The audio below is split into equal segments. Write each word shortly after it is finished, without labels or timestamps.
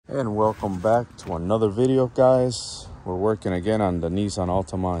And welcome back to another video, guys. We're working again on the Nissan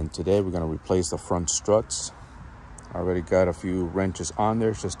Altima, and today we're going to replace the front struts. I already got a few wrenches on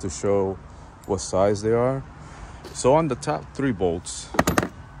there just to show what size they are. So on the top 3 bolts,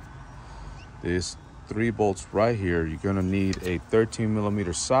 these 3 bolts right here, you're going to need a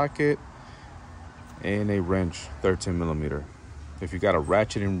 13mm socket and a wrench 13mm. If you got a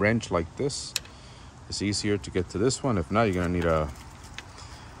ratcheting wrench like this, it's easier to get to this one. If not, you're going to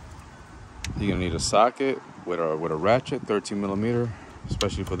need a socket with a ratchet 13mm,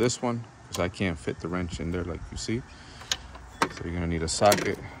 especially for this one, because I can't fit the wrench in there like you see. So you're gonna need a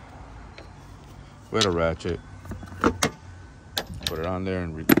socket with a ratchet. Put it on there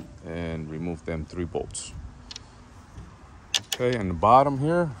and remove them 3 bolts. Okay, and the bottom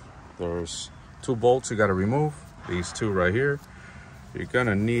here, there's 2 bolts you gotta remove. These 2 right here. You're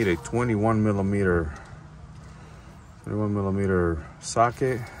gonna need a 21mm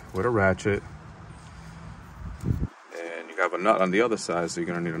socket with a ratchet, and you have a nut on the other side, so you're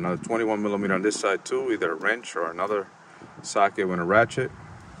going to need another 21mm on this side too, either a wrench or another socket with a ratchet.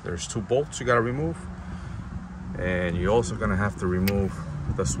 There's 2 bolts you got to remove, and you're also going to have to remove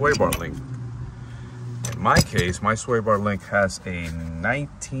the sway bar link. In my case, my sway bar link has a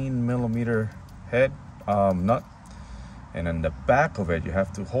 19mm head nut, and in the back of it you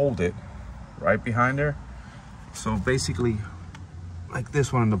have to hold it right behind there. So basically, like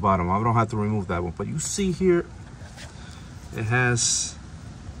this one on the bottom, I don't have to remove that one, but you see here, it has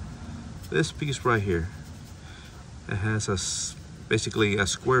this piece right here. It has basically a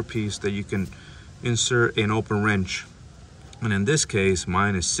square piece that you can insert an open wrench. And in this case,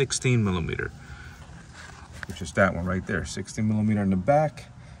 mine is 16mm, which is that one right there, 16mm in the back,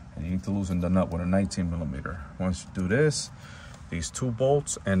 and you need to loosen the nut with a 19mm. Once you do this, these 2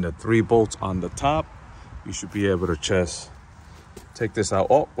 bolts and the 3 bolts on the top, you should be able to just take this out.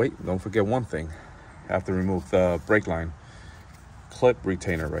 Oh, wait, don't forget one thing. You have to remove the brake line clip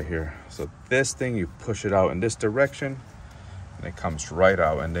retainer right here. So this thing, you push it out in this direction, and it comes right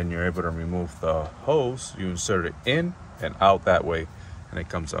out, and then you're able to remove the hose. You insert it in and out that way, and it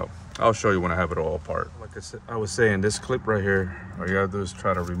comes out. I'll show you when I have it all apart. Like I was saying, this clip right here, all you gotta do is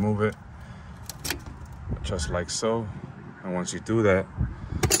try to remove it, just like so. And once you do that,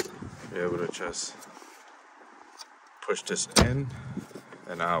 you're able to just push this in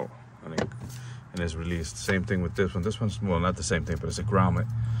and out, and it's released. Same thing with this one. This one's, well, not the same thing, but it's a grommet,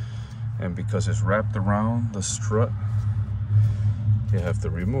 and because it's wrapped around the strut, you have to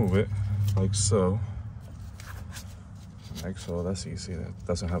remove it like so. Like so. That's easy. That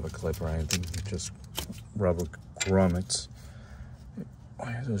doesn't have a clip or anything. You just rubber grommets. All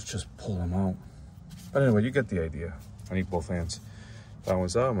you do is just pull them out. But anyway, you get the idea. I need both hands. That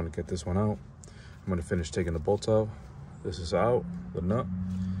one's out. I'm gonna get this one out. I'm gonna finish taking the bolts out. This is out, the nut,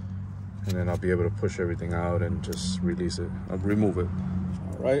 and then I'll be able to push everything out and just release it. I'll remove it.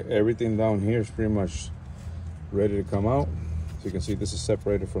 All right, everything down here is pretty much ready to come out. So you can see this is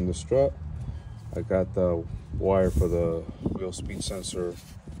separated from the strut. I got the wire for the wheel speed sensor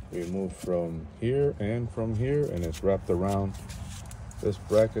removed from here and from here, and it's wrapped around this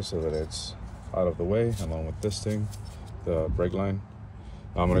bracket so that it's out of the way, along with this thing, the brake line.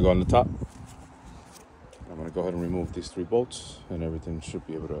 I'm gonna go on the top. I'm gonna go ahead and remove these 3 bolts, and everything should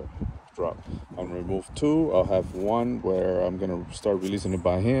be able to drop. I'm gonna remove 2. I'll have one where I'm gonna start releasing it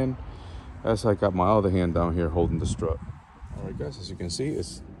by hand, as I got my other hand down here holding the strut. All right, guys, as you can see,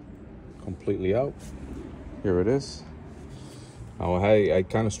 it's completely out. Here it is. Now, I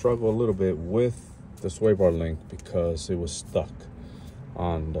kind of struggled a little bit with the sway bar link because it was stuck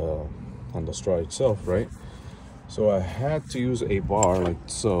on the strut itself, right? So I had to use a bar like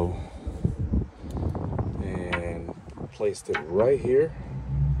so, and placed it right here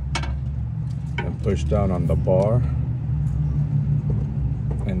and pushed down on the bar,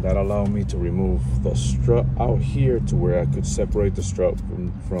 and that allowed me to remove the strut out here to where I could separate the strut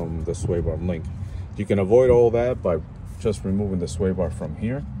from the sway bar link. You can avoid all that by just removing the sway bar from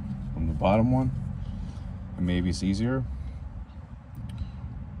here, from the bottom one, and maybe it's easier,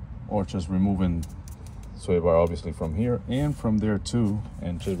 or just removing sway bar obviously from here and from there too,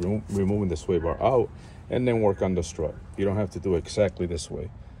 and just removing the sway bar out, and then work on the strut. You don't have to do exactly this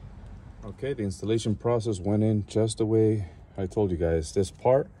way. Okay, the installation process went in just the way I told you guys. This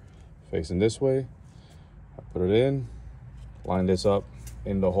part facing this way, I put it in, line this up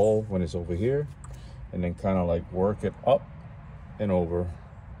in the hole when it's over here, and then kind of like work it up and over.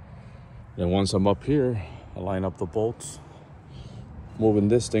 Then once I'm up here, I line up the bolts, moving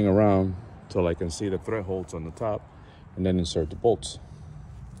this thing around till I can see the thread holes on the top, and then insert the bolts.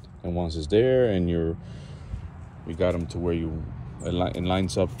 And once it's there and you got them to where you it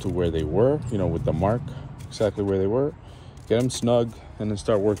lines up to where they were, you know, with the mark exactly where they were. Get them snug and then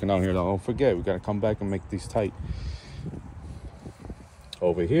start working out here. Now, don't forget, we got to come back and make these tight.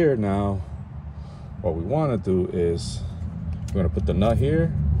 Over here now, what we want to do is we're going to put the nut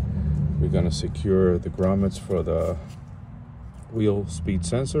here. We're going to secure the grommets for the wheel speed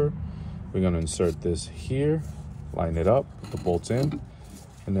sensor. We're going to insert this here, line it up, put the bolts in,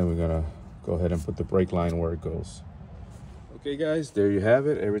 and then we're going to go ahead and put the brake line where it goes. Okay guys, there you have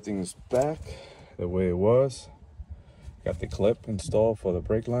it. Everything is back the way it was. Got the clip installed for the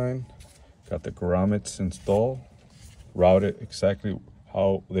brake line. Got the grommets installed, routed exactly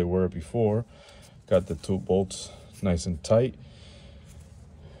how they were before. Got the 2 bolts nice and tight.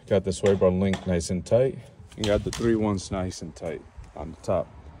 Got the sway bar link nice and tight. And got the 3 ones nice and tight on the top.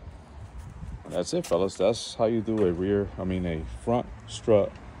 And that's it, fellas. That's how you do a front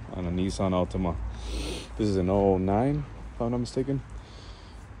strut on a Nissan Altima. This is an 09, if I'm not mistaken.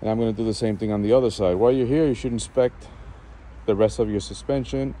 And I'm gonna do the same thing on the other side. While you're here, you should inspect the rest of your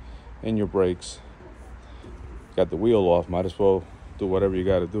suspension and your brakes. Got the wheel off, might as well do whatever you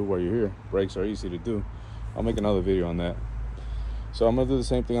gotta do while you're here. Brakes are easy to do. I'll make another video on that. So I'm gonna do the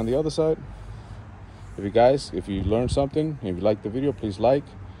same thing on the other side. If you learned something, if you liked the video, please like,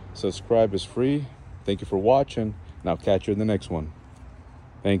 subscribe is free. Thank you for watching, and I'll catch you in the next one.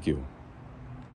 Thank you.